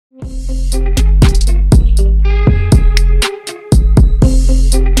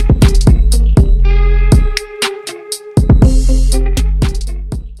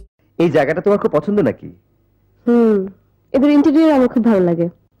এই জায়গাটা তোমার খুব পছন্দ নাকি? এদের ইন্টেরিয়র আমার খুব ভালো লাগে,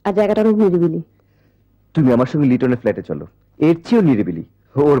 আর জায়গাটা অনেক নিরিবিলি। তুমি আমার সঙ্গে লিটনের ফ্ল্যাটে চলো, এর চেয়েও নিরিবিলি।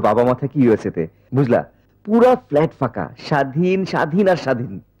 ওর বাবা মা থাকে ইউএসএ তে, বুঝলা? পুরা ফ্ল্যাট ফাঁকা, স্বাধীন স্বাধীন আর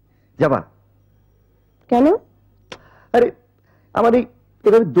স্বাধীন। যাবা? কেন? আরে আমার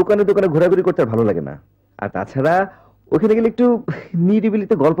এভাবে দোকানে দোকানে ঘোরাঘুরি করতে আর ভালো লাগে না। আর তাছাড়া ওখানে গেলে একটু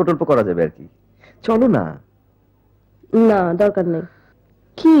নিরিবিলিতে গল্প টল্প করা যাবে আর কি। চলো না। না, দরকার নেই।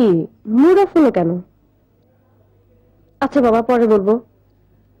 কি মুড অফ হলো কেন? আচ্ছা বাবা, পরে বলবো।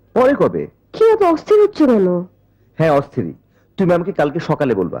 পরে কবে? কি এত অস্থির হচ্ছ কেন? হ্যাঁ অস্থিরই। তুমি আমাকে কালকে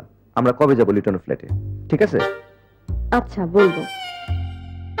সকালে বলবা আমরা কবে যাবো লিটনের ফ্ল্যাটে, ঠিক আছে? আচ্ছা, বলবো।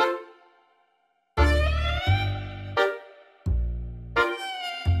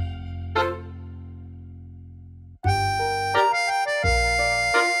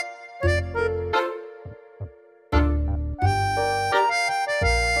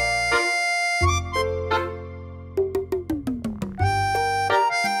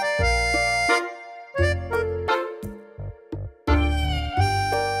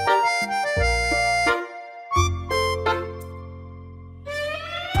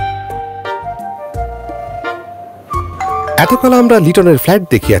 এতকাল আমরা লিটনের ফ্ল্যাট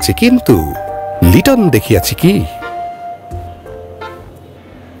দেখিয়াছি, কিন্তু লিটন দেখিয়াছি কি?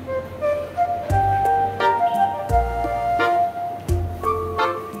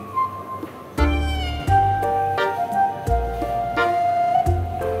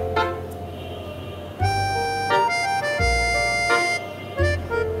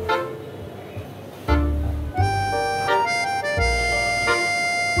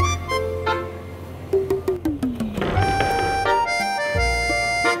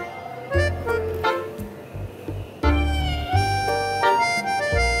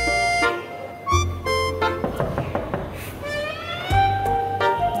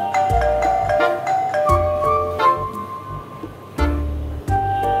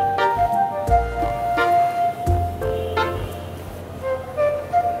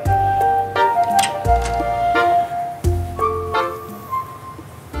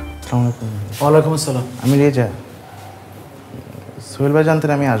 ওয়ালাইকুম আসসালাম। আমি রেজা। সোহেল ভাই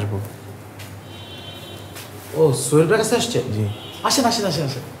জানতেন আমি আসবো। ও, সোহেল ভাইয়ের কাছে আসছে? জি। আসেন আসেন আসেন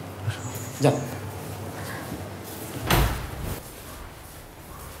আসেন, যান।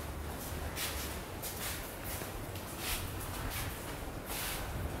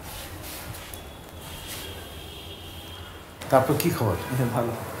 তারপর কি খবর?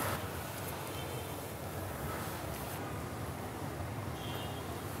 ভালো।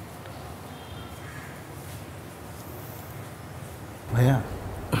 ভাইয়া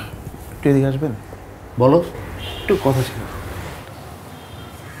একটু এদিকে আসবেন? বলো। একটু কথা ছিল।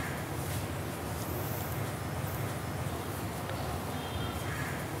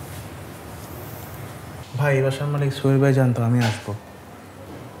 ভাই, এই বাসার মালিক সোহেল ভাই জানতো আমি আসবো।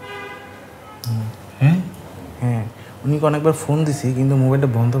 হ্যাঁ হ্যাঁ, উনিকে অনেকবার ফোন দিছি কিন্তু মোবাইলটা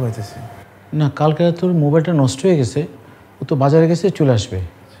বন্ধ পাইতেছে। না, কালকে তোর মোবাইলটা নষ্ট হয়ে গেছে, ও তো বাজারে গেছে, চলে আসবে।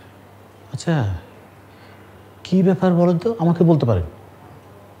 আচ্ছা, কি ব্যাপার বলেন তো, আমাকে বলতে পারেন?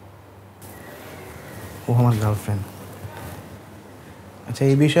 ও আমার গার্লফ্রেন্ড। আচ্ছা,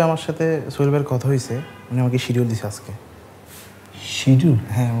 এই বিষয়ে আমার সাথে সোহেল ভাইয়ের কথা হয়েছে, উনি আমাকে শিডিউল দিছে আজকে। শিডিউল?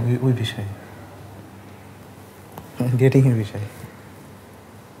 হ্যাঁ, ওই বিষয়ে, ডেটিংয়ের বিষয়ে।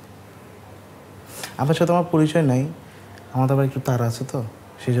 আপনার সাথে আমার পরিচয় নাই, আমার তো আবার একটু তাড়া আছে, তো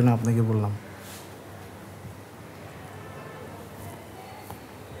সেই জন্য আপনাকে বললাম।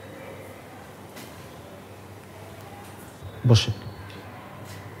 বসে।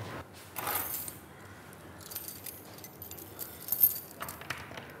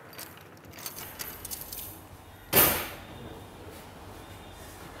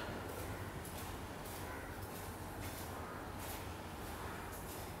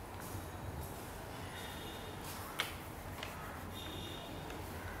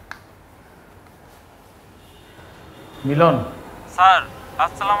 মিলন স্যার,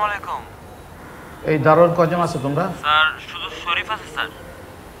 আসসালামু আলাইকুম। এই দারোয়ান কজন আছে তোমরা? স্যার, শুধু শরীফ আছে স্যার।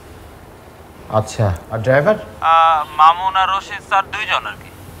 আচ্ছা, আর ড্রাইভার? মামুন আর রশিদ স্যার, দুইজন আর কি।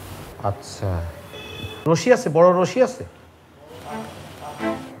 আচ্ছা, রশি আছে? বড় রশি আছে?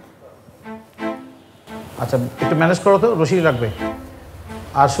 আচ্ছা, একটু ম্যানেজ করো তো, রশি লাগবে।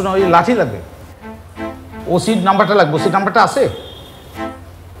 আর শুনো, ওই লাঠি লাগবে। ওসির নাম্বারটা লাগবে। ওসির নাম্বারটা আছে?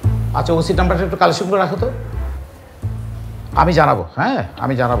 আচ্ছা, ওসির নাম্বারটা একটু কালেকশন করে রাখো তো, আমি জানাবো। হ্যাঁ,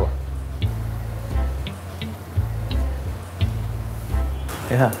 আমি জানাবো।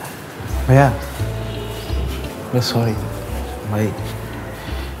 ভাইয়া ভাইয়া সরি ভাই,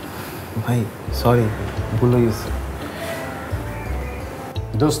 ভাই সরি, ভুল হয়ে গেছে।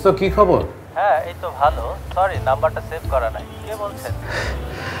 দোস্ত কি খবর? হ্যাঁ এই তো ভালো। সরি নাম্বারটা সেভ করা নাই। কে বলছেন?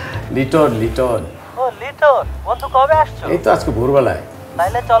 লিটন। ও লিটন, বন্ধু কবে আসছো? এই তো আজকে ভোরবেলায়।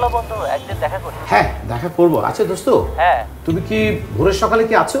 তাইলে চলো বন্ধু একদিন দেখা করি। হ্যাঁ দেখা করবো। আচ্ছা দোস্ত, হ্যাঁ তুমি কি ভোরের সকালে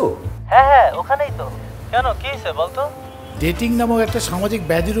কি আছো? হ্যাঁ ওখানেই তো। কেন কি হয়েছে বলতো? ডেটিং নামক একটা সামাজিক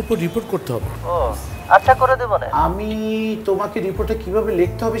ব্যাধির উপর রিপোর্ট করতে হবে। ও আচ্ছা করে দেবো না। আমি তোমাকে রিপোর্টে কিভাবে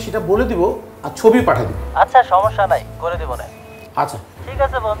লিখতে হবে সেটা বলে দিব আর ছবি পাঠিয়ে দিব। আচ্ছা সমস্যা নাই, করে দেবো না। আচ্ছা ঠিক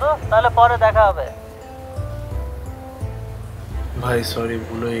আছে বন্ধু, তাহলে পরে দেখা হবে। ভাই সরি,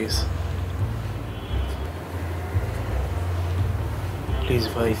 ভুল হয়ে গেছে। প্লিজ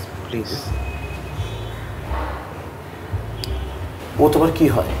ভাই প্লিজ। ও তোমার কি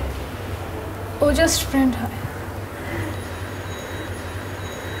হয়? ও জাস্ট ফ্রেন্ড হয়।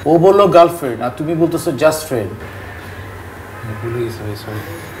 ও বললো গার্লফ্রেন্ড আর তুমি বলতেছো জাস্ট ফ্রেন্ড। ভুলে গেছি ভাই, সরি।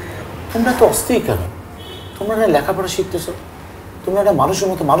 তোমরা তো অস্থির কেন? তোমরা না লেখাপড়া শিখতেছো, তোমরা একটা মানুষের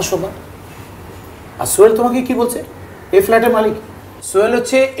মতো মানুষ হবা। আর সোহেল তোমাকে কি বলছে? এই ফ্ল্যাটের মালিক। সোহেল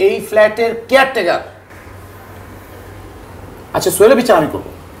হচ্ছে এই ফ্ল্যাটের কেয়ারটেকার। আচ্ছা সোহেলের বিচার আমি করবো।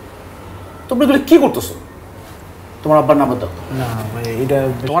 তোমরা এগুলো কি করতেছো? তোমার আব্বার নাম্বার দাও। না ভাই এটা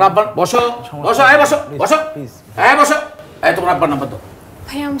তোমার আব্বার, বসো বসো, আয় বসো বসো, আয় বসো, আয় তোমার আব্বার নাম্বার দাও।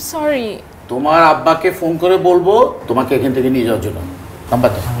 ভাই আই এম সরি। তোমার আব্বাকে ফোন করে বলবো তোমাকে এখান থেকে নিয়ে যাওয়ার জন্য। নাম্বার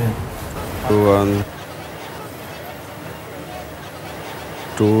দাও।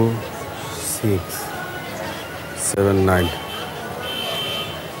 212679।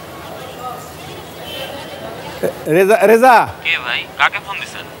 রেজা কে ভাই, কাকে ফোন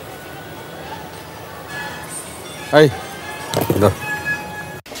দিছেন? এই দাও।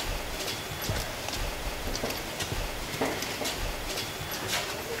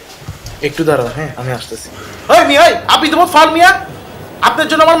 একটু দাঁড়াও, হ্যাঁ আমি আসতেছি। ওই মিয়া, আপনি তো ফাল মিয়া, আপনার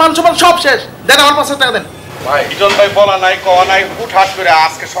জন্য আমার মান সম্মান সব শেষ। দেন আমার 500 টাকা দেন। ভাই লিটন ভাই বলা নাই কওয়া নাই, হুটহাট করে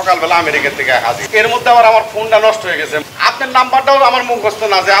আজকে সকালবেলা আমেরিকা থেকে হাজির। এর মধ্যে আবার আমার ফোনটা নষ্ট হয়ে গেছে। আপনার নাম্বারটাও আমার মুখস্থ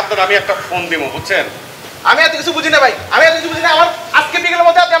না যে আপনার আমি একটা ফোন দিব, বুঝছেন? আমি এত কিছু বুঝি না ভাই, আমি এত কিছু বুঝি না। আমার আজকে বিকেলের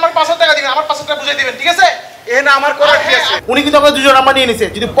মধ্যে আপনি আমার 500 টাকা দিবেন, আমার 500 টাকা বুঝিয়ে দিবেন, ঠিক আছে? এ না আমার করার কি আছে? উনি কিন্তু আপনার দুজন নাম্বার নিয়ে নিছে।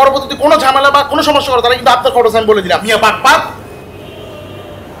 যদি পরবর্তীতে কোনো ঝামেলা বা কোনো সমস্যা করে তাহলে কিন্তু আপনার খরচ আমি বলে দিলাম। মিয়া বাপ বাপ।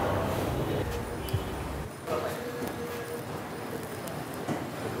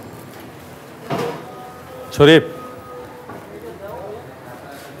 শরীফ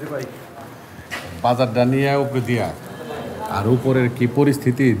বাজারটা নিয়ে ওকে দিয়া আর উপরের কি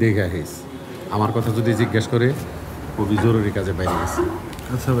পরিস্থিতি দেখে আহিস। আমার কথা যদি জিজ্ঞেস করে খুবই জরুরি কাজে বাইরে গেছে।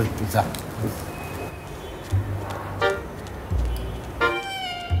 আচ্ছা ভাই যা।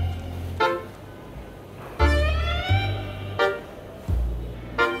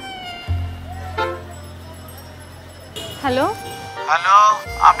 হ্যালো হ্যালো,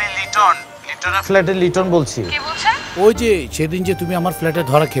 আমি লিটনের ফ্ল্যাটের লিটন বলছি। কে বলছেন? ওই যে সেদিন যে তুমি আমার ফ্ল্যাটে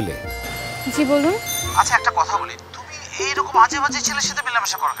ধরা খেলে। জি বলুন। আচ্ছা একটা কথা বলি, তুমি এইরকম আজে বাজে ছেলের সাথে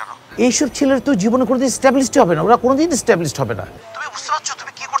মেলামেশা করো কেন? এইসব ছেলের তো জীবনে কোনোদিন স্ট্যাবলিশড হবে না, ওরা কোনোদিন স্ট্যাবলিশড হবে না। তুমি বুঝতে পারছো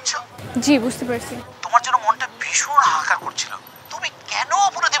তুমি কি করছো? জি বুঝতে পারছি। তোমার জন্য মনটা ভীষণ হাহাকার করছিল। তুমি কেন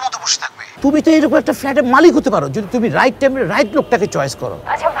অপরাধের মতো বসে থাকবে? তুমি তো এরকম একটা ফ্ল্যাটের মালিক হতে পারো যদি তুমি রাইট টাইমে রাইট লোকটাকে চয়েস করো।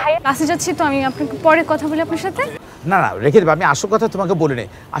 আচ্ছা ভাই ক্লাসে যাচ্ছি তো, আমি আপনাকে পরে কথা বলি আপনার সাথে। না না রেখে দেবে, আমি আসল কথা তোমাকে বলি নাই।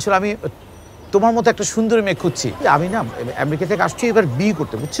 আসলে আমি তোমার মতো একটা সুন্দর মেয়ে খুঁজছি। আমি না আমেরিকা থেকে আসছি এবার বিয়ে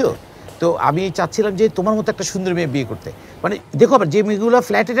করতে, বুঝছো? তো আমি চাচ্ছিলাম যে তোমার মতো একটা সুন্দর মেয়ে বিয়ে করতে। মানে দেখো আবার যে মেয়েগুলো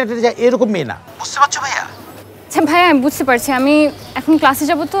ফ্ল্যাটে ট্যাটে যায় এরকম মেয়ে না, বুঝতে পারছো ভাইয়া? আচ্ছা ভাইয়া আমি বুঝতে পারছি, আমি এখন ক্লাসে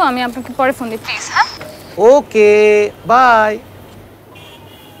যাব তো, আমি আপনাকে পরে ফোন দিই প্লিজ। হ্যাঁ ওকে বাই।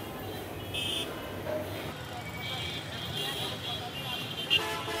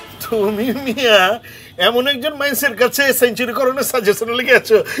 তুমি মিয়া এমন একজন মানুষের কাছে সেঞ্চুরি করানোর সাজেশন লিখে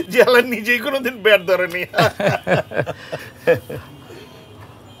আছো যে আল্লাহ নিজেই কোনোদিন ব্যাট ধরেনি।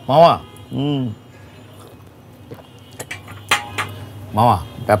 মামা মামা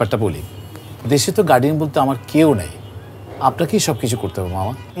ব্যাপারটা বলি, দেশে তো গার্ডিয়ান বলতে আমার কেউ নেই, আপনাকেই সব কিছু করতে হবে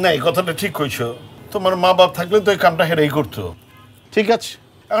মামা। না এই কথাটা ঠিক কইছো, তোমার মা বাপ থাকলে তো এই কামটা হেরেই করতো। ঠিক আছে,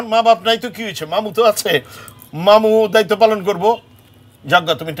 এখন মা বাপ নাই তো কি হয়েছে, মামু তো আছে, মামু দায়িত্ব পালন করবো।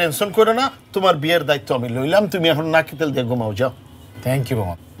 যাজ্ঞা তুমি টেনশন করো না, তোমার বিয়ের দায়িত্ব আমি লইলাম, তুমি এখন নাকি তেল দিয়ে ঘুমাও যাও। থ্যাংক ইউ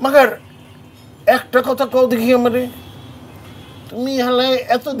মামা। মাগার একটা কথা কও দেখি আমারে, তুমি হলে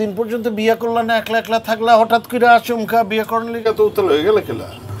এতদিন পর্যন্ত বিয়ে করলা না, একলা একলা থাকলা, হঠাৎ করে আচমকা বিয়ে করার লিগে তো উতল হয়ে গেলে কেলা?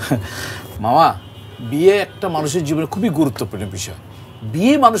 মামা বিয়ে একটা মানুষের জীবনে খুবই গুরুত্বপূর্ণ বিষয়,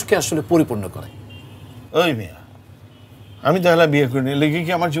 বিয়ে মানুষকে আসলে পরিপূর্ণ করে। ওই মিয়া আমি তাহলে বিয়ে করিনি, লেগে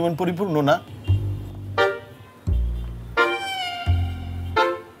কি আমার জীবন পরিপূর্ণ না?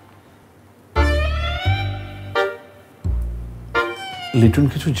 লিটন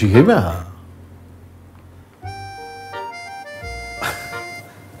কিছু জিগেবা?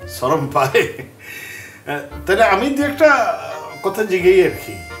 শরম পায়। তাহলে আমি দু একটা কথা জিজ্ঞেই আর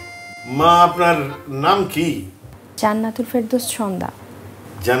কি, মা আপনার নাম কি? জান্নাতুল ফেরদৌস ছন্দা।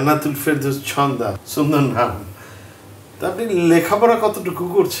 জান্নাতুল ফেরদৌস ছন্দা, সুন্দর নাম। তা আপনি লেখাপড়া কতটুকু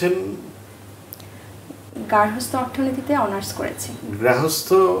করছেন? গার্হস্থ্য অর্থনীতিতে অনার্স করেছি। গৃহস্থ,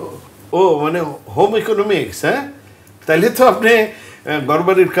 ও মানে হোম ইকোনমিক্স। হ্যাঁ, তাহলে তো আপনি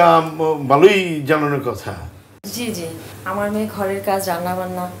ঘরবাড়ির কাম ভালোই জানানোর কথা। জি জি, আমার মেয়ে ঘরের কাজ, রান্না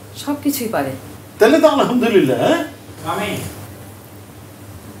বান্না সবকিছুই পারে। তাহলে তো আলহামদুলিল্লাহ। হ্যাঁ,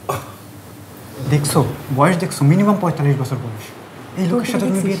 দেখছো বয়স, দেখছো মিনিমাম 45 বছর বয়স। এই লোকের সাথে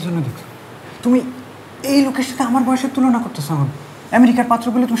তুমি বিয়ের জন্য দেখছো, তুমি এই লোকের সাথে আমার বয়সের তুলনা করতেছো। এখন আমেরিকার পাত্র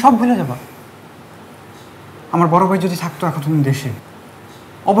বলে তুমি সব ভুলে যাবা। আমার বড় ভাই যদি থাকতো এখন তুমি দেশে,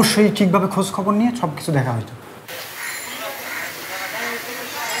 অবশ্যই ঠিকভাবে খোঁজ খবর নিয়ে সব কিছু দেখা হইতো।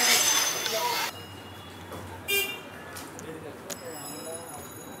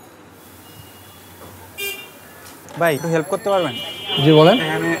 ভাই একটু হেল্প করতে পারবেন? জি বলেন।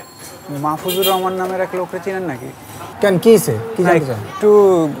 এখানে মাহফুজুর রহমান নামের এক লোককে চিনেন নাকি? কেন, কি হয়েছে, কি জানতে চান? একটু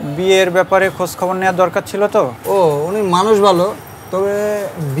বিয়ের ব্যাপারে খোঁজ খবর নেওয়ার দরকার ছিল তো। ও, উনি মানুষ ভালো, তবে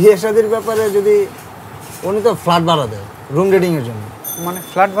বিয়ে শাদির ব্যাপারে যদি, উনি তো ফ্ল্যাট ভাড়া দেয় রুম ডেটিং এর জন্য। মানে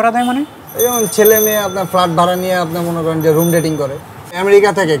ফ্ল্যাট ভাড়া দেয় মানে? যেমন ছেলে মেয়ে আপনার ফ্ল্যাট ভাড়া নিয়ে আপনার মনে করেন যে রুম ডেটিং করে, আমেরিকা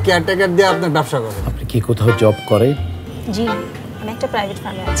থেকে কেয়ারটেকার দিয়ে আপনার ব্যবসা করে। আপনি কি কোথাও জব করেন? জি, আমি একটা প্রাইভেট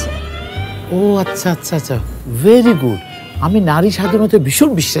ফার্মে আছি। ও আচ্ছা আচ্ছা আচ্ছা, ভেরি গুড। আমি নারী স্বাধীনতায় ভীষণ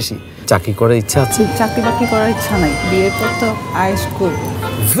বিশ্বাসী। চাকরি করার ইচ্ছা আছে? চাকরি বাকরি করার ইচ্ছা নাই, বিয়ের পর তো আয়েশ করবো।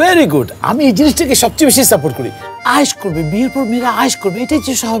 ভেরি গুড, আমি এই জিনিসটাকে সবচেয়ে বেশি সাপোর্ট করি। আয়েশ করবে, বিয়ের পর মেয়েরা আয়েশ করবে, এটাই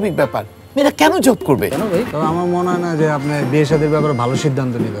যে স্বাভাবিক ব্যাপার। মেয়েরা কেন জব করবে? তবে আমার মনে হয় না যে আপনি বিয়ে শাদির ব্যাপারে ভালো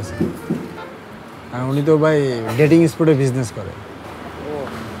সিদ্ধান্ত নিতেছেন, কারণ উনি তো ভাই ডেটিং স্পটে বিজনেস করে।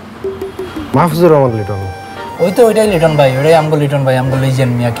 মাহফুজুর রহমান লিটন। ওই তো ওইটাই লিটন ভাই, ওইটাই আমগো লিটন ভাই, আমগো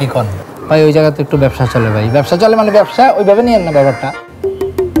লিজেন্ড মিয়া। কি কন ভাই, ওই জায়গাতে একটু ব্যবসা চলে ভাই। ব্যবসা চলে মানে ব্যবসা ওইভাবে নিয়েন না ব্যাপারটা।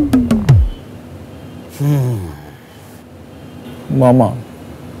 মামা,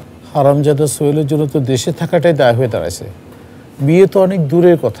 হারামজাদা সোহেলের জন্য তো দেশে থাকাটাই দায় হয়ে দাঁড়াইছে। বিয়ে তো অনেক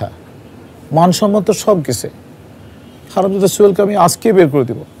দূরের কথা, মানসম্মত সব গেছে। হারামজাদা সোহেলকে আমি আজকে বের করে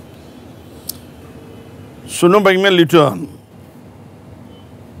দেব। শুনো বাংলা লিটন,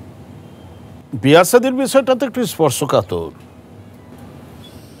 বিয়া শাদির বিষয়টা তো একটু স্পর্শকাতর।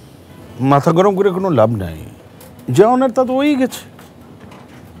 মাথা গরম করে কোনো লাভ নাই, যা ওনার তা তো ওই গেছে।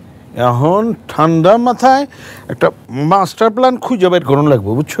 এখন ঠান্ডা মাথায় একটা মাস্টার প্ল্যান খুঁজে বের করুন লাগবে,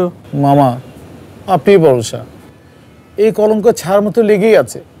 বুঝছো? মামা, আপনি ভরসা। এই কলঙ্ক ছাড় মতো লেগেই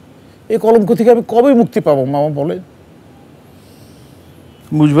আছে। এই কলঙ্ক থেকে আমি কবে মুক্তি পাবো মামা বলেন?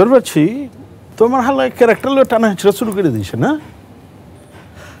 বুঝবার পারছি, তোমার হালায় ক্যারেক্টার লো টানা হেঁচড়া শুরু করে দিয়েছে না?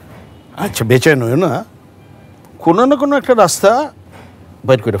 আচ্ছা, বেচাই নয় না, কোনো না কোনো একটা রাস্তা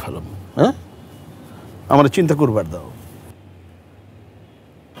বাইর করে ফেলাম। হ্যাঁ, আমার চিন্তা করবার দাও।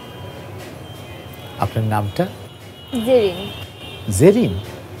 আপনার নামটা? জেরিন। জেরিন?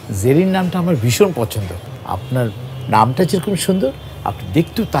 জেরিন নামটা আমার ভীষণ পছন্দ। আপনার নামটা যেরকম সুন্দর, আপনি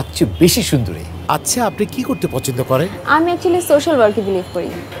দেখতেও তার চেয়ে বেশি সুন্দরী। আচ্ছা, আপনি কি করতে পছন্দ করেন? আমি অ্যাকচুয়ালি সোশ্যাল ওয়ার্কে বিলিভ করি।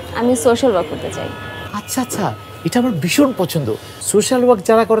 আমি সোশ্যাল ওয়ার্ক করতে চাই। আচ্ছা আচ্ছা, এটা আমার ভীষণ পছন্দ। সোশ্যাল ওয়ার্ক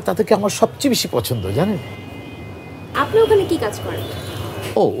যারা করে তাদেরকে আমার সবচেয়ে বেশি পছন্দ, জানেন? আপনি ওখানে কি কাজ করেন?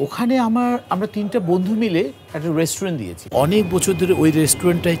 ও, ওখানে আমরা 3টা বন্ধু মিলে একটা রেস্টুরেন্ট দিয়েছি। অনেক বছর ধরে ওই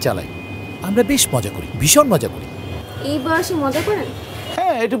রেস্টুরেন্টটাই চালাই। আমরা বেশ মজা করি, ভীষণ মজা করি। এই বয়সে মজা করেন?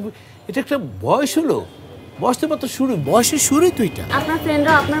 হ্যাঁ, এটা একটা বয়স হলো। বয়স তো মাত্র শুরু, বয়সের শুরুই তো এটা। আপনার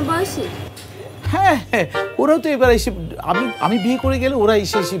ফ্রেন্ডরা আপনার বয়সী? হ্যাঁ হ্যাঁ, ওরাও তো এবার এসে, আমি বিয়ে করে গেলে ওরা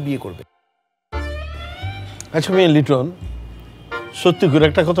এসে বিয়ে করবে। আচ্ছা মেয়ে লিটন, সত্যি করে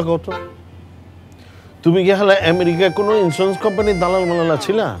একটা কথা কত, তুমি কি হালা আমেরিকায় কোনো ইন্স্যুরেন্স কোম্পানির দালাল মালালা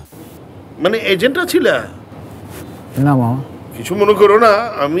ছিলা, মানে এজেন্টটা ছিলা? না মামা, কিছু মনে করো না,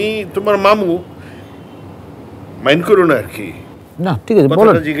 আমি তোমার মামু, মাইন্ড করো না আর কি। না ঠিক আছে,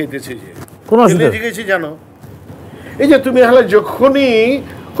 বলো। জিজ্ঞাসা যে কোনো অসুবিধা নেই। জিজ্ঞাসা জানো, এই যে তুমি হালা যখনই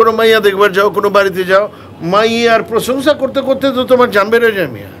কোনো মাইয়া দেখবার যাও, কোনো বাড়িতে যাও, মাইয়ার প্রশংসা করতে করতে তো তোমার জান বের হয়ে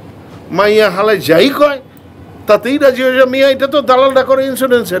যায়। মিয়া মাইয়া হালায় যাই কয় তাতেই রাজি হয়ে যায়। মিয়া এটা তো দালালটা করে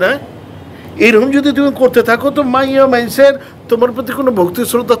ইন্স্যুরেন্সের। হ্যাঁ, এরকম যদি তুমি করতে থাকো তো মাইয়া মাইন্সের তোমার প্রতি কোনো ভক্তি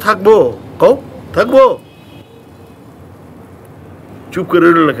শ্রদ্ধা থাকবো? কও থাকবো? চুপ করে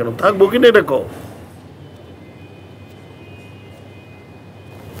রইল কেন? থাকবো কিনা এটা কও।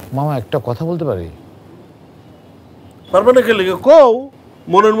 মামা, একটা কথা বলতে পারি? পারবে না কে লেগে কও।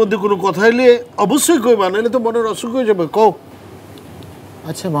 মনের মধ্যে কোনো কথা এলে অবশ্যই কইবা, নাহলে তো মনের অসুখ হয়ে যাবে। কও।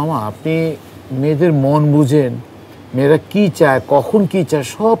 আচ্ছা মামা, আপনি মেয়েদের মন বুঝেন, মেয়েরা কি চায়, কখন কি চায়,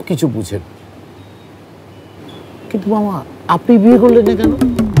 সব কিছু বুঝেন, কিন্তু মামা আপনি বিয়ে করলেন না কেন?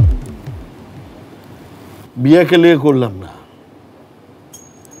 বিয়াকে লিয়ে করলাম না।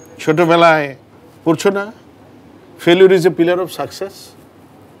 ছোটবেলায় পড়ছো না, failure is a pillar of success?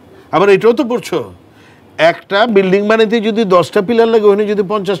 আবার এটাও তো পড়ছো, একটা বিল্ডিং বানাইতে যদি 10টা পিলার লাগে, ওখানে যদি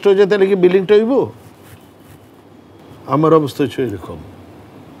 50টা হয়ে যায়, তাহলে কি বিল্ডিংটা হইব? আমার অবস্থা হচ্ছে এরকম।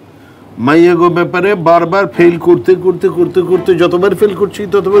 মাইয়াগো ব্যাপারে বারবার ফেল করতে করতে করতে করতে যতবার ফেল করছি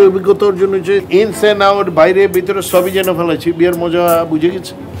ততবার অভিজ্ঞতা অর্জন হয়েছে। ইনস এন্ড আউট, বাইরে ভিতরে সবই যেন ফেলাচ্ছি। বিয়ের মজা বুঝে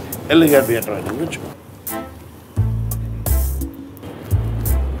গেছে, এর লেগে আর বিয়েটা হয় না, বুঝছো?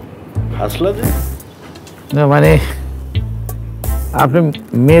 হাসলা যে না, মানে আপনি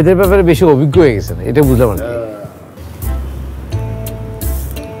মেয়েদের ব্যাপারে বেশি অভিজ্ঞ হয়ে গেছেন, এটা বুঝলাম না।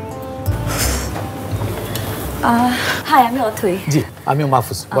 হাই, আমি অথই। জি, আমিও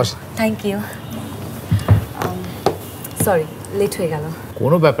মাহফুজ। বসেন। Thank you. সরি, লেট হয়ে গেল।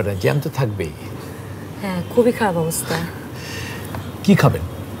 কোনো ব্যাপার না, জ্যাম তো থাকবেই। হ্যাঁ, খুবই খারাপ অবস্থা। কি খাবেন?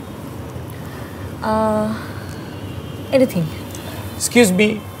 এনিথিং। এক্সকিউজ মি,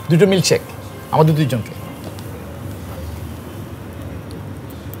 দুটো মিল্কশেক আমাদের দুইজনকে।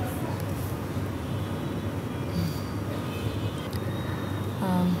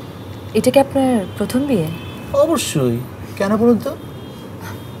 এটা কি আপনার প্রথম বিয়ে? অবশ্যই, কেন বলুন তো?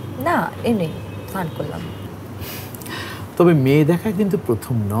 না, এমনি ফান করলাম। তবে মেয়ে দেখা কিন্তু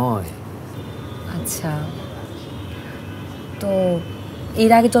প্রথম নয়। আচ্ছা, তো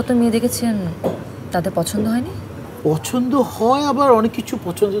এর আগে যত মেয়ে দেখেছেন তাদের পছন্দ হয়নি? পছন্দ হয়, আবার অনেক কিছু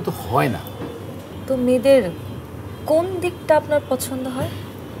পছন্দ তো হয় না। তো মেয়েদের কোন দিকটা আপনার পছন্দ হয়?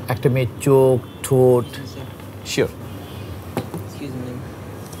 একটা মেয়ের চোখ, ঠোঁট। শিওর।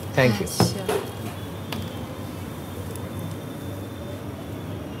 Thank you.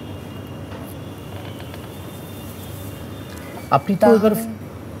 আপনি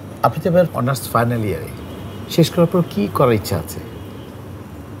তো এবার অনার্স ফাইনাল ইয়ারে, শেষ করার পর কি করার ইচ্ছা আছে?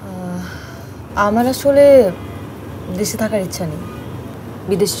 আমার আসলে দেশে থাকার ইচ্ছা নেই,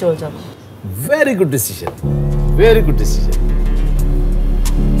 বিদেশে চলে যাব। Very good decision, very good decision.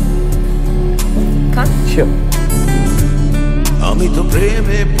 Sure. আমি তো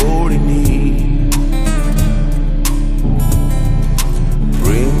প্রেমে পড়িনি,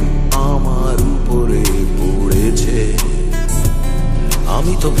 প্রেম আমার উপরে পড়েছে।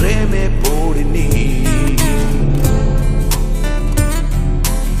 আমি তো প্রেমে পড়িনি,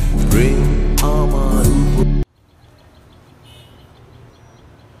 প্রেম আমার উপর।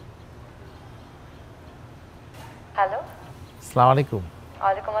 হ্যালো। আসসালামু আলাইকুম।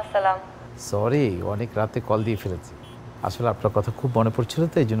 ওয়ালাইকুম আসসালাম। সরি, অনেক রাতে কল দিয়ে ফেলেছি। আসলে আপনার কথা খুব মনে পড়ছিল,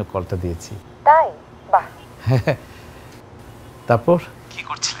 তো এই জন্য কলটা দিয়েছি। তাই? বাহ। তারপর কি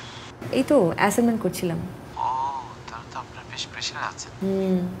করছিলেন? এই তো অ্যাসাইনমেন্ট করছিলাম। ও, তাহলে তো আপনার বেশ প্রেশারে আছেন।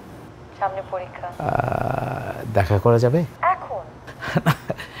 সামনে পরীক্ষা। দেখা করা যাবে? এখন?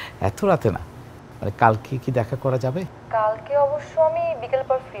 এত রাতে না, মানে কালকে কি দেখা করা যাবে? কালকে অবশ্য আমি বিকেল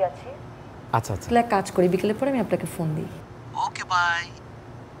পর ফ্রি আছি। আচ্ছা আচ্ছা, তাহলে কাজ করি, বিকেলের পরে আমি আপনাকে ফোন দিই। ওকে, বাই।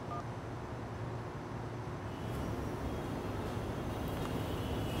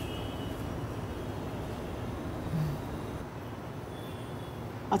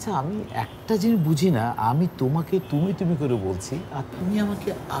 আচ্ছা, আমি একটা জিনিস বুঝি না, আমি তোমাকে তুমি তুমি করে বলছি আর তুমি আমাকে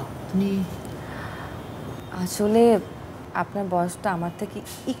আপনি। আসলে আপনার বয়সটা আমার থেকে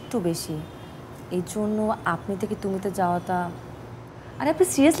একটু বেশি, এই জন্য আপনি থেকে তুমিতে যাওয়াটা। আরে আপনি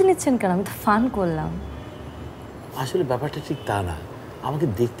সিরিয়াসলি নিচ্ছেন কেন? আমি তো ফান করলাম। আসলে ব্যাপারটা ঠিক তা না, আমাকে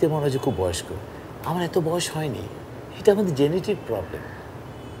দেখতে মনে হয় যে খুব বয়স্ক। আমার এত বয়স হয়নি, এটা আমাদের জেনেটিক প্রবলেম।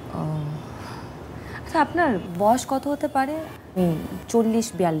 আচ্ছা, আপনার বয়স কত হতে পারে?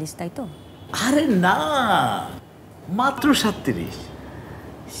 40-42, তাই তো? আরে না, মাত্র 37।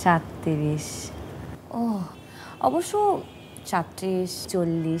 37? ও, অবশ্য 37,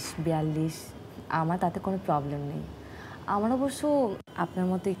 40, 42 আমার তাতে কোনো প্রবলেম নেই। আমার অবশ্য আপনার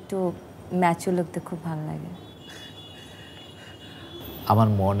মতো একটু ম্যাচিওর লাগতে খুব ভালো লাগে। আমার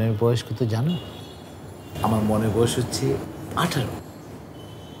মনের বয়স কত জানো? আমার মনের বয়স হচ্ছে 18।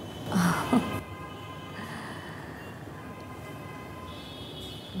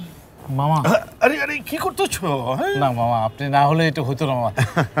 মামা, আরে আরে কি করতেছো? না মামা, আপনি না হলে এটা হতো না মামা।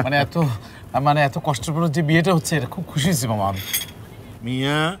 মানে এত কষ্টের পর যে বিয়েটা হচ্ছে, এটা খুব খুশি হয়েছি মামা।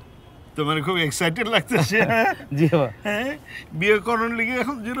 মিয়া, তোমার খুব এক্সাইটেড লাগতেছে? জি বাবা। হ্যাঁ, বিয়ে করার লেগে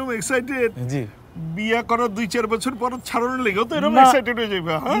এখন যেরকম এক্সাইটেড, জি, বিয়ে করার 2-4 বছর পর ছাড়ানোর লেগেও তো এরকম এক্সাইটেড হয়ে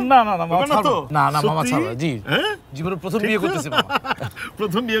যাবে। হ্যাঁ, না না না মামা, তো না না মামা ছাড়ো। জি, হ্যাঁ, জীবনের প্রথম বিয়ে করতেছি মামা।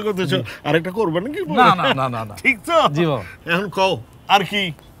 প্রথম বিয়ে করতেছো? আরেকটা করবে নাকি? না না না না না, ঠিক তো? জি বাবা। এখন কও আর কি?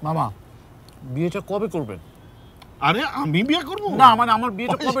 মামা, বিয়েটা কবে করবেন? আরে আমি বিয়ে করবো না মানে আমার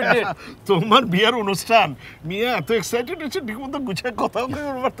বিয়েটা কবে ডেট? তোমার বিয়ের অনুষ্ঠান মিয়া এত এক্সাইটেড হচ্ছে ঠিক মতো গুছিয়ে কথাও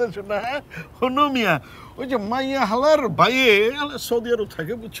কইতে পারতেছো না। হনো মিয়া ওই যে মাইয়া হালার ভাইয়ে সৌদি আরব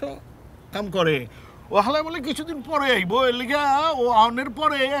থাকে বুঝছো, কাম করে। ও হালা বলে কিছুদিন পরে আইবো, এর লিগা ও আউনের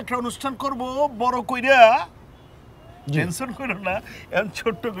পরে একটা অনুষ্ঠান করব বড় কইরা। টেনশন করো না, এখন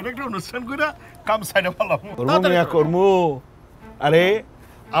ছোট্ট করে একটা অনুষ্ঠান কইরা কাম সাইডে ফেলাম। মিয়া করমু। আরে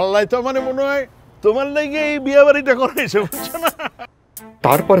আল্লাহ তো মানে মনে হয় তোমার লাগে এই বিয়ে বাড়িটা করাইছে বুঝছো না।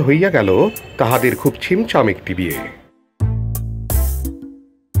 তারপর হইয়া গেল তাহাদের খুব ছিমছাম একটি বিয়ে।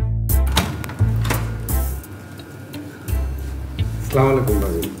 আসসালামু আলাইকুম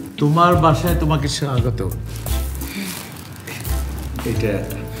ভাবি। তোমার বাসায় তোমাকে স্বাগত। এটা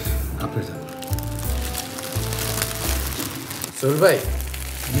আপনার জন্য। সোহেল ভাই,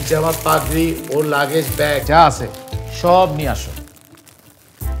 নিচে আমার পাগড়ি ও লাগেজ ব্যাগ যা আছে সব নিয়ে আসো।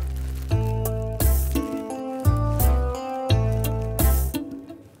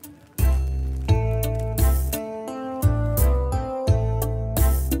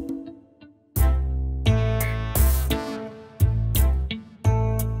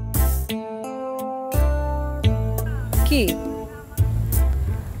 কি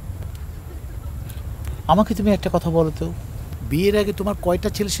আমাকে তুমি একটা কথা বলো তো, বিয়ের আগে তোমার কয়টা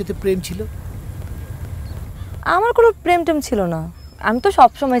ছেলের সাথে প্রেম ছিল? আমার কোনো প্রেম টেম ছিল না, আমি তো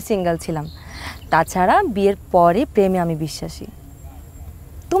সবসময় সিঙ্গেল ছিলাম। তাছাড়া বিয়ের পরে প্রেমে আমি বিশ্বাসী।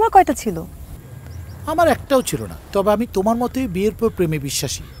 তোমার কয়টা ছিল? আমার একটাও ছিল না, তবে আমি তোমার মতোই বিয়ের পর প্রেমে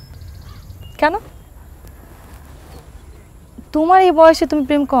বিশ্বাসী। কেন? তোমার এই বয়সে তুমি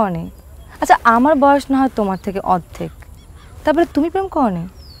প্রেম করনি? আচ্ছা আমার বয়স না হয় তোমার থেকে অর্ধেক, তারপরে তুমি প্রেম করনি?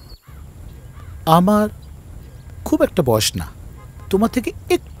 আমার খুব একটা বয়স না, তোমার থেকে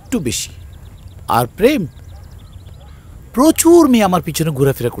একটু বেশি। আর প্রেম, প্রচুর মেয়ে আমার পিছনে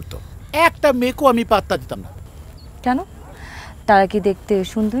ঘোরাফেরা করতো, একটা মেয়েকেও আমি পাত্তা দিতাম না। কেন? তারা কি দেখতে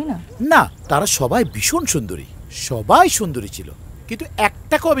সুন্দরী না? না, তারা সবাই ভীষণ সুন্দরী, সবাই সুন্দরী ছিল, কিন্তু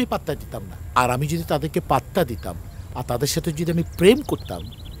একটাকেও আমি পাত্তা দিতাম না। আর আমি যদি তাদেরকে পাত্তা দিতাম আর তাদের সাথে যদি আমি প্রেম করতাম,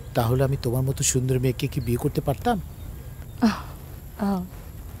 তাহলে আমি তোমার মতো সুন্দর মেয়েকে কি বিয়ে করতে পারতাম?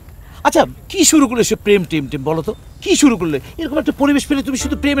 আচ্ছা, কি শুরু করলে সে প্রেম টেম টেম? বলো তো, কি শুরু করলে? এরকম একটা পরিবেশ পেলে তুমি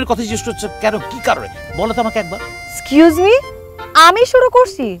শুধু প্রেমের কথা জিজ্ঞেস করছো কেন? কি কারণে বলো তো আমাকে একবার। এক্সকিউজ মি, আমি শুরু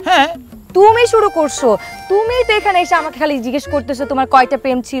করছি? হ্যাঁ তুমি শুরু করছো। তুমি তো এখানে এসে আমাকে খালি জিজ্ঞেস করতেছো তোমার কয়টা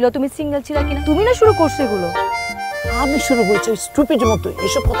প্রেম ছিল, তুমি সিঙ্গেল ছিল কিনা। তুমি না শুরু করছো এগুলো। আমি শুরু করেছি স্টুপিডের মতো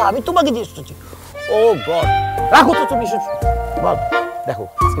এসব কথা আমি তোমাকে জিজ্ঞেস করছি। ও গড, রাখো তো তুমি এসব। বল, দেখো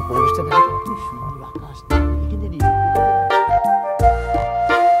আজকে পরিবেশটা দেখো, কি সুন্দর আকাশ।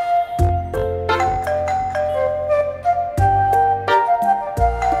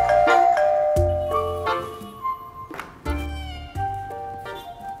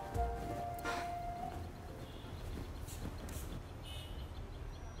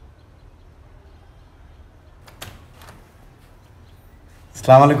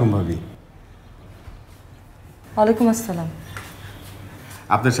 আসসালামু আলাইকুম ভাবি। ওয়ালাইকুম আসসালাম।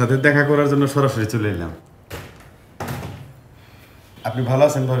 আপনার সাথে দেখা করার জন্য সরাসরি চলে এলাম। আপনি ভালো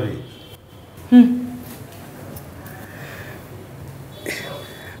আছেন ভাবি?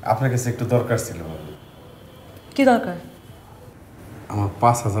 আপনার কাছে একটু দরকার ছিল ভাবি। কি দরকার? আমার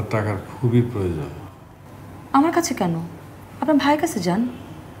 5,000 টাকার খুবই প্রয়োজন। আমার কাছে কেন? আপনার ভাইয়ের কাছে যান।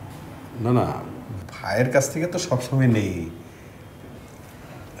 না না, ভাইয়ের কাছ থেকে তো সবসময় নেই।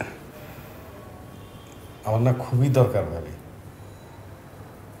 আমার না খুবই দরকার ভাবি।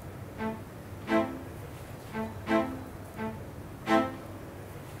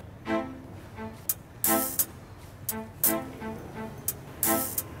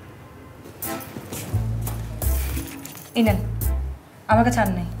 এই নেন, আমার কাছে আর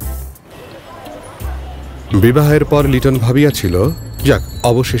নেই। বিবাহের পর লিটন ভাবিয়াছিল যাক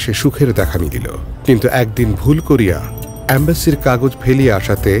অবশেষে সুখের দেখা মিলিল, কিন্তু একদিন ভুল করিয়া অ্যাম্বাসির কাগজ ফেলিয়া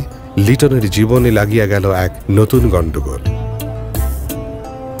আসাতে লিটনের জীবনে লাগিয়া গেল এক নতুন গণ্ডগোল।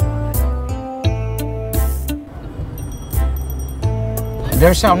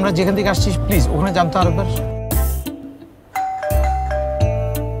 ব্যবসা আমরা যেখান থেকে আসছি প্লিজ ওখানে জানতে আরেকবার।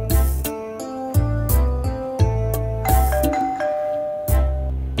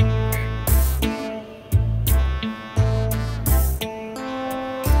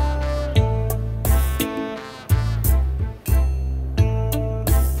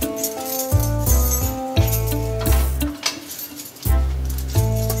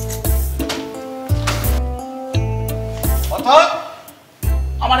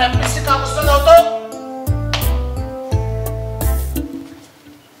 আমার অ্যাম্বাসির কাগজটা দাও তো।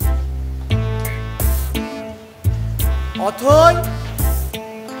 অথই,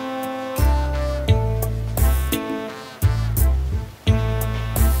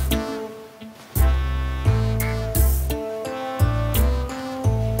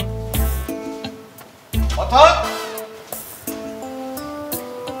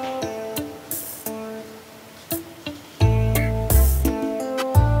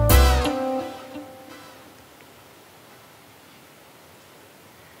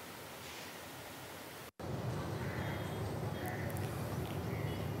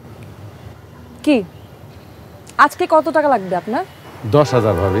 কি আজকে কত টাকা লাগবে আপনার?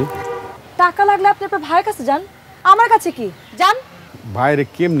 10,000 ভাবি। টাকা লাগলে আপনি আপনার ভাইয়ের কাছে যান, আমার কাছে কি যান। ভাইরে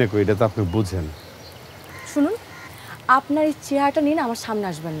কেমনে কই এটা তো আপনি বুঝেন। শুনুন, আপনার এই চেহারাটা নিয়ে আমার সামনে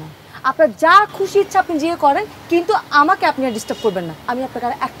আসবেন না। আপনার যা খুশি ইচ্ছা আপনি যে করেন, কিন্তু আমাকে আপনি আর ডিস্টার্ব করবেন না। আমি আপনাকে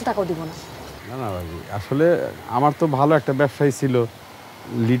আর 1 টাকাও দিব না। না না ভাবি, আসলে আমার তো ভালো একটা ব্যবসায়ী ছিল,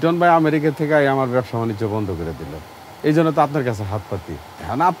 লিটন ভাই আমেরিকা থেকে আমার ব্যবসা বাণিজ্য বন্ধ করে দিল, এই জন্য তো আপনার কাছে হাত পাতি।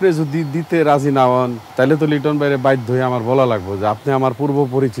 এখন আপনি যদি দিতে রাজি না হন তাহলে তো লিটন ভাইয়ের বাধ্য হয়ে আমার বলা লাগবে যে আপনি আমার পূর্ব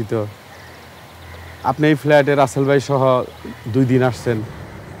পরিচিত, আপনি এই ফ্ল্যাটে রাসেল ভাই সহ 2 দিন আসছেন।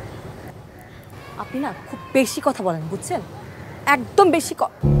 আপনি না খুব বেশি কথা বলেন, বুঝছেন? একদম বেশি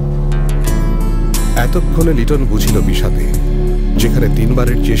এতক্ষণে লিটন বুঝিল বিষাদে, যেখানে 3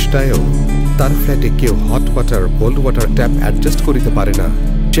 বারের চেষ্টায়ও তার ফ্ল্যাটে কেউ hot water cold water tap adjust করিতে পারে না,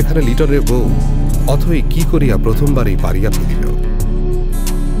 সেখানে লিটনের বউ অথই কি করিয়া প্রথমবারই পারিয়া ফেলিল।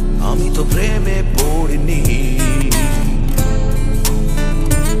 আমি তো প্রেমে পড়িনি,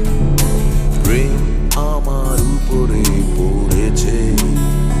 প্রেম আমার উপরে পড়েছে,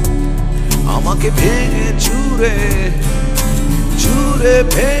 আমাকে ভেঙে চুরে চুরে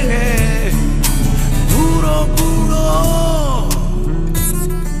ভেঙে গুঁড়ো গুঁড়ো।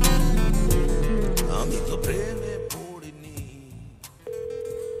 আমি তো প্রেমে পড়িনি।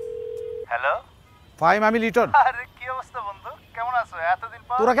 হ্যালো ফাইম, আমি লিটন। আরে কি অবস্থা বন্ধু, কেমন আছো? এতদিন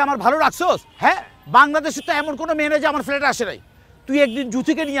পর। তোরা কি আমার ভালো রাখছস? হ্যাঁ, বাংলাদেশে তো এমন কোনো মেয়ে নেই যে আমার ফ্ল্যাটে আসে নাই। তুই একদিন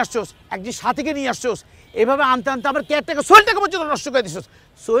জুথিকে নিয়ে আসছস, একদিন সাথীকে নিয়ে আসছস, এভাবে আনতে আনতে আমার কেয়ারটাকে সোহেলটাকে পর্যন্ত নষ্ট করে দিছস।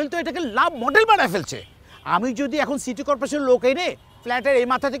 সোহেল তো এটাকে লাভ মডেল বানায় ফেলছে। আমি যদি এখন সিটি কর্পোরেশনের লোক এনে ফ্ল্যাটের এই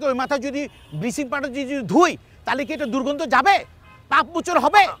মাথা থেকে ওই মাথা যদি ব্লিচিং পাউডার যদি ধুই, তাহলে কি এটা দুর্গন্ধ যাবে? পাপ মোচন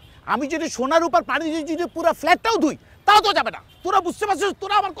হবে? আমি যদি সোনার উপর পানি দিয়ে যদি পুরো ফ্ল্যাটটাও ধুই, তাও তো যাবে না। তোরা বুঝতে পারছিস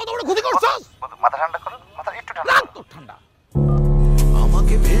তোরা আমার কত বড় ক্ষতি করছস? মাথা ঠান্ডা করো, মাথা একটু ঠান্ডা করো। ঠান্ডা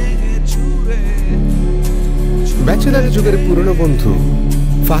আমাকে ভেঙে চুরে। ব্যাচেলার যুগের পুরনো বন্ধু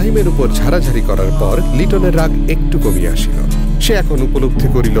ফাহিমের উপর ঝাড়াঝাড়ি করার পর লিটনের রাগ একটু কমিয়া আসিল। সে এখন উপলব্ধি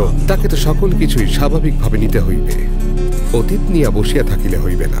করিল তাকে তো সকল কিছুই স্বাভাবিকভাবে নিতে হইবে, অতীত নিয়া বসিয়া থাকিলে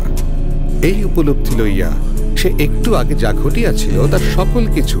হইবে না। এই উপলব্ধি লইয়া সে একটু আগে যা ঘটিয়াছিল তার সকল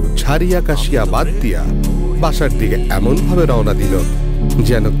কিছু ছাড়িয়া কাশিয়া বাদ দিয়া বাসার দিকে এমনভাবে রওনা দিল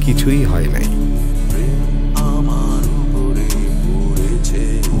যেন কিছুই হয় নাই। আমার উপরে পড়েছে,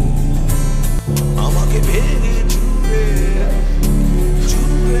 আমাকে ভেঙে চুরে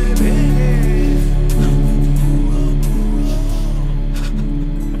চুরে ভেঙে।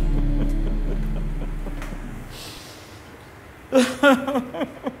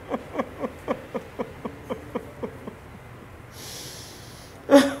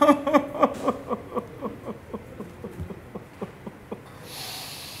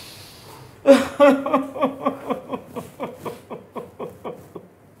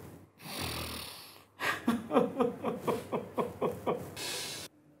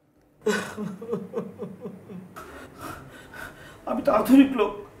 আমি তো আধুনিক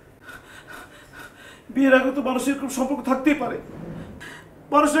লোক, বিয়ের আগে তো মানুষের এরকম সম্পর্ক থাকতেই পারে,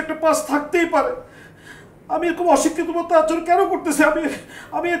 মানুষের একটা পাস থাকতেই পারে। আমি এরকম অশিক্ষিত মতো আচরণ কেন করতেছি?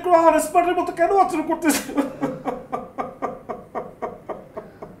 আমি এরকম আনস্মার্টের মতো কেন আচরণ করতেছি?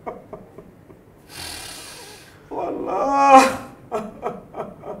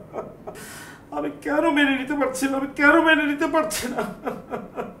 আমি কেন মেনে নিতে পারছি না? আমি কেন মেনে নিতে পারছি না?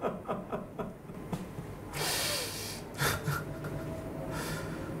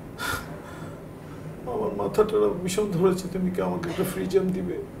 আমার মাথাটা ভীষণ ধরেছে। তুমি কি আমাকে একটা ফ্রি জ্যাম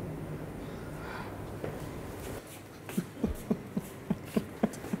দিবে?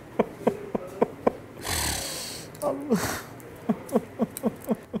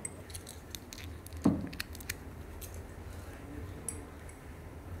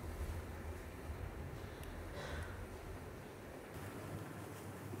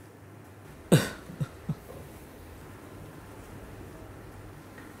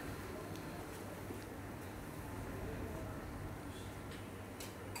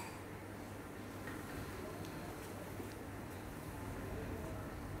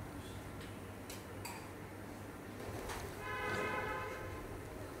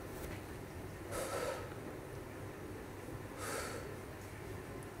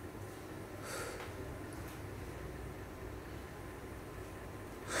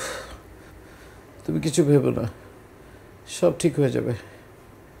 তুমি কিছু ভেবো না, সব ঠিক হয়ে যাবে।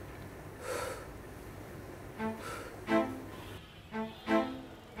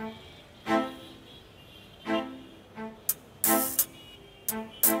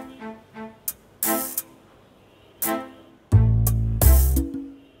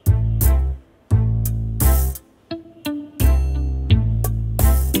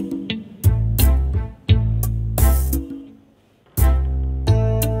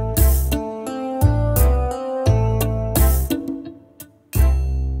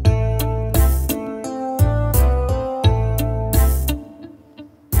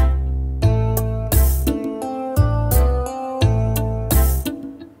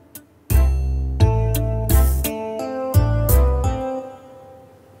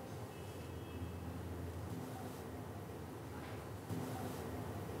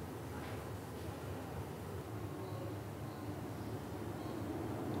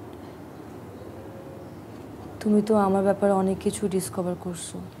 তুমি তো আমার ব্যাপারে অনেক কিছু ডিসকভার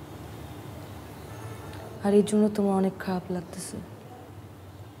করছো, আর এই জন্য তোমার অনেক খারাপ লাগতেছে।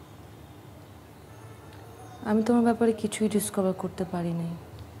 আমি তোমার ব্যাপারে কিছুই ডিসকভার করতে পারি নাই।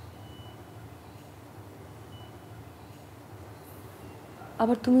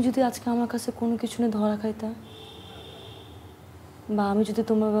 আবার তুমি যদি আজকে আমার কাছে কোনো কিছু নিয়ে ধরা খাইতা, বা আমি যদি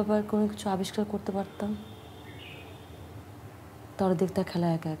তোমার ব্যাপারে কোনো কিছু আবিষ্কার করতে পারতাম, তাহলে দেখতে খেলা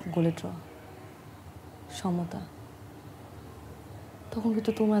এক এক গোলে ড্র, সমতা, তখন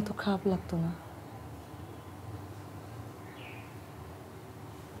কিন্তু তোমার এত খারাপ লাগতো না।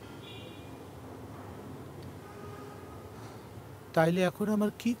 তাইলে এখন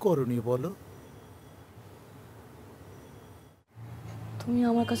আমার কি করণীয় বলো? তুমি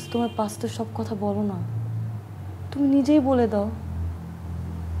আমার কাছে তোমার পাস্টের সব কথা বলো না, তুমি নিজেই বলে দাও।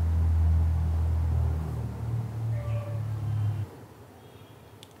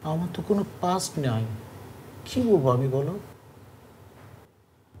 আমার তো কোনো পাস্ট নাই, কি বলবো আমি বলো?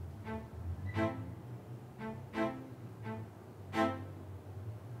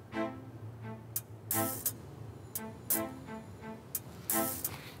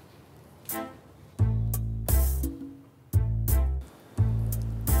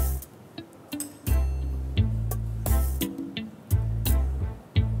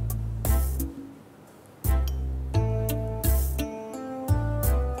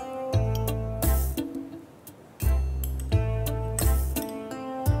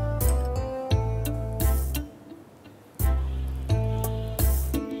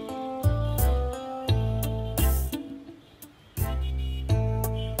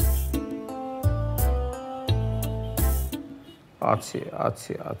 আছে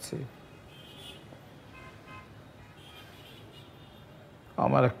আছে আছে,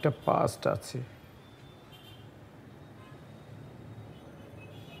 আমার একটা পাস্ট আছে।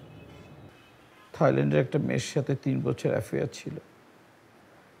 থাইল্যান্ডের একটা মেয়ের সাথে 3 বছর অ্যাফেয়ার ছিল,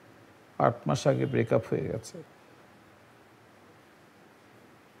 8 মাস আগে ব্রেকআপ হয়ে গেছে।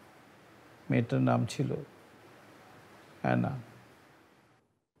 মেয়েটার নাম ছিল অ্যানা।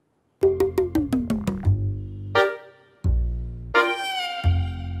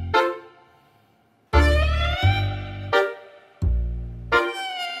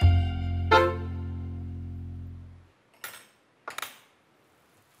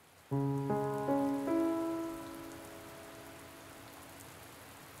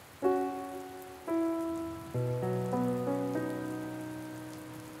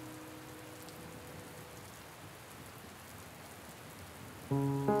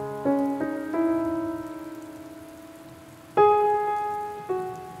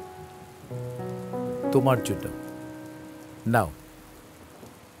 তোমার জন্য নাও।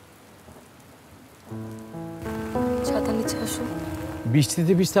 ছাতা নিচে আসো।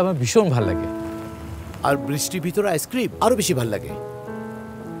 বৃষ্টিতে ভিজতে আমার ভীষণ ভালো লাগে, আর বৃষ্টির ভিতরে আইসক্রিম আরো বেশি ভালো লাগে।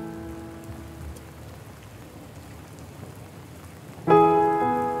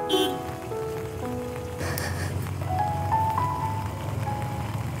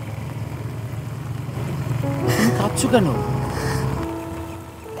 তুমি কাঁদছো কেন?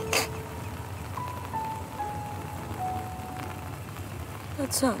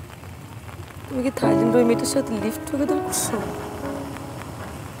 আচ্ছা, তুমি কি থাইল্যান্ড ওই মেয়েটার সাথে লিফট টুগেদার করছো?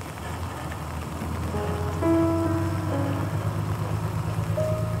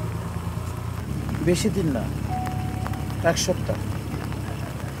 বেশি দিন না, 1 সপ্তাহ।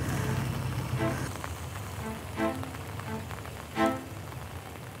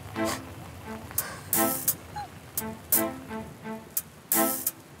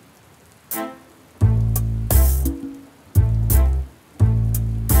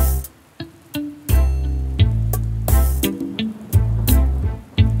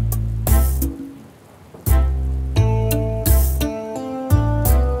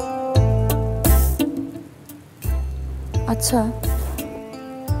 আচ্ছা,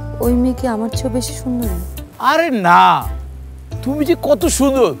 ওই মেয়ে কি আমার চেয়েও বেশি সুন্দর? আরে না, তুমি যে কত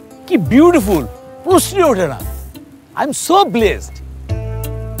সুন্দর, কি বিউটিফুল, প্রশ্নই ওঠে না। I am so blessed.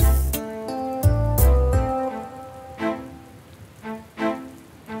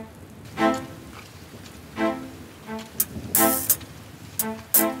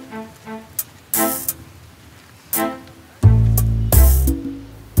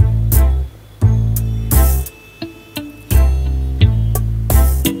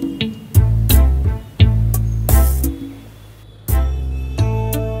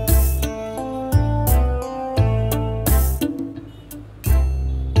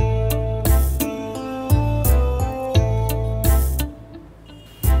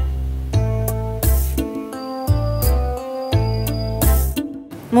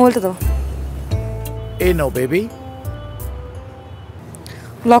 মোবাইলটা দাও। এই নাও বেবি।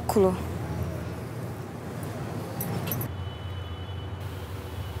 লক খুলো।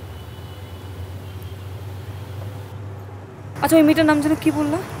 আচ্ছা ওই মেয়েটার নাম যেন কি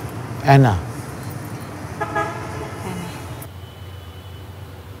বললা? অ্যানা।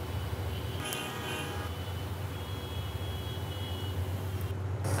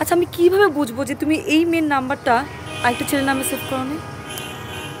 আচ্ছা আমি কিভাবে বুঝবো যে তুমি এই মেয়ের নাম্বারটা আরেকটা ছেলের নামে সেভ করো নি?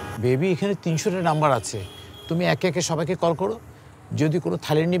 বেবি এখানে 300টা নাম্বার আছে, তুমি একে একে সবাইকে কল করো, যদি কোনো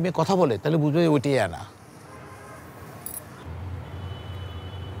থালির নিয়ে কথা বলে তাহলে বুঝবে ওইটাই অ্যানা।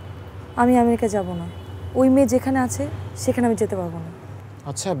 আমি আমেরিকা যাব না, ওই মেয়ে যেখানে আছে সেখানে আমি যেতে পারবো না।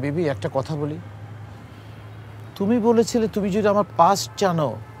 আচ্ছা বেবি একটা কথা বলি, তুমি বলেছিলে তুমি যদি আমার পাস্ট জানো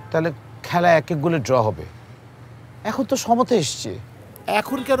তাহলে খেলা এক এক গোলে ড্র হবে, এখন তো সমতা এসছে,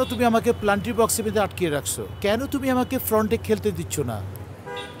 এখন কেন তুমি আমাকে প্লান্টির বক্সের মধ্যে আটকিয়ে রাখছো? কেন তুমি আমাকে ফ্রন্টে খেলতে দিচ্ছ না?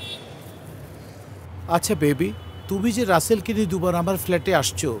 আচ্ছা বেবি, তুমি যে রাসেলকে নিয়ে দুবার আমার ফ্ল্যাটে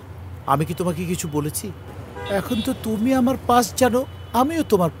আসছো, আমি কি তোমাকে কিছু বলেছি? এখন তো তুমি আমার পাস্ট জানো, আমিও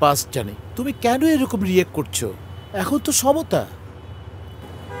তোমার পাস্ট জানি, তুমি কেন এরকম রিয়েক্ট করছো? এখন তো সমতা।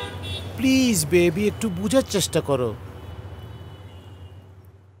 প্লিজ বেবি একটু বোঝার চেষ্টা করো।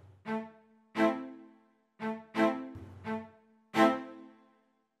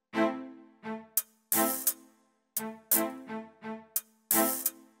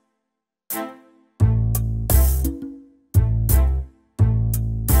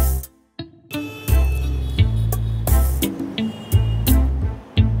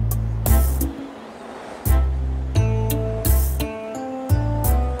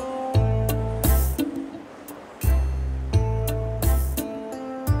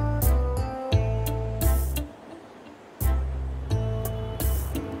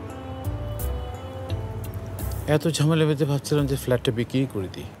 এত ঝামেলা বেঁধে ভাবছিলাম যে ফ্ল্যাটটা বিক্রি করে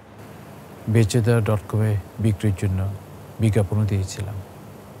দিই, বেচে দেওয়া .com-এ বিক্রির জন্য বিজ্ঞাপনও দিয়েছিলাম।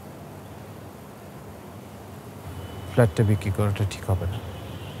 ফ্ল্যাটটা বিক্রি করাটা ঠিক হবে না,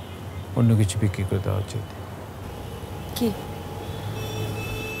 অন্য কিছু বিক্রি করে দেওয়া উচিত। কি?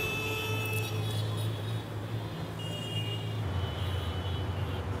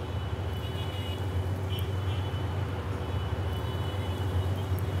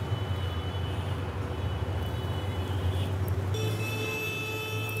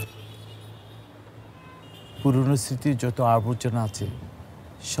 পুরনো স্মৃতির যত আবর্জনা আছে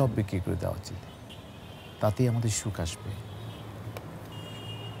সব বিক্রি করে দেওয়া উচিত, তাতেই আমাদের সুখ আসবে।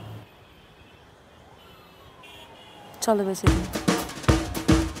 চলো বেশি দিন।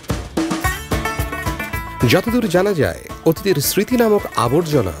 যতদূর জানা যায় অতীতের স্মৃতি নামক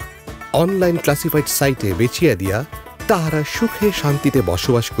আবর্জনা অনলাইন ক্লাসিফাইড সাইটে বেচিয়া দিয়া তাহারা সুখে শান্তিতে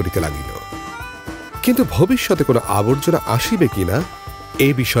বসবাস করিতে লাগিল। কিন্তু ভবিষ্যতে কোনো আবর্জনা আসিবে কিনা এ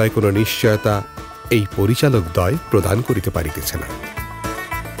বিষয়ে কোনো নিশ্চয়তা এই পরিচালক দ্বয় প্রদান করিতে পারিতেছে না।